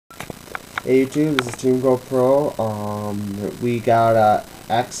Hey YouTube, this is Team GoPro. We got a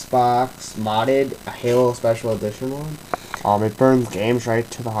Xbox modded, a Halo Special Edition one. It burns games right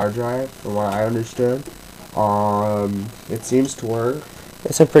to the hard drive, from what I understood. It seems to work.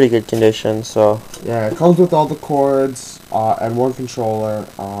 It's in pretty good condition, so Yeah, it comes with all the cords, and one controller.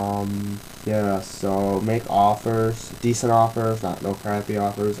 Yeah, so make offers, decent offers, not no crappy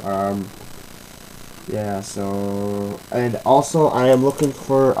offers. Yeah, so, and also I am looking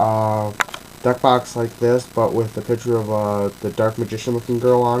for deck box like this, but with a picture of the Dark Magician looking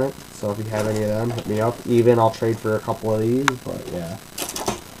girl on it. So if you have any of them, hit me up. Even I'll trade for a couple of these, but yeah.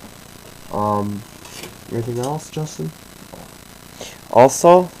 Anything else, Justin?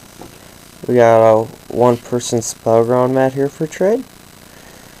 also we got a one-person spellground mat here for trade.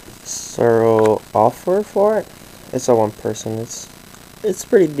 So offer for it. It's a one-person. It's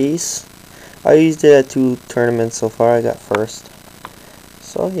pretty decent. I used it at 2 tournaments so far. I got first.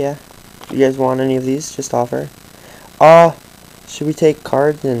 So yeah, if you guys want any of these, just offer. Should we take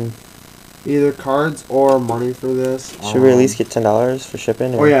cards and Either cards or money for this. should we at least get $10 for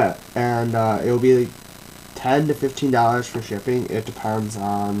shipping? Oh yeah, and it'll be $10 to $15 for shipping. It depends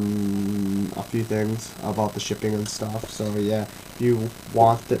on a few things about the shipping and stuff. So yeah, if you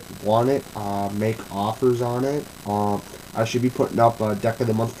want it, make offers on it. I should be putting up a deck of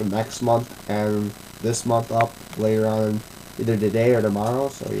the month for next month and this month up later on, either today or tomorrow.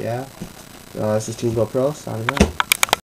 So yeah, this is Team GoPro signing out.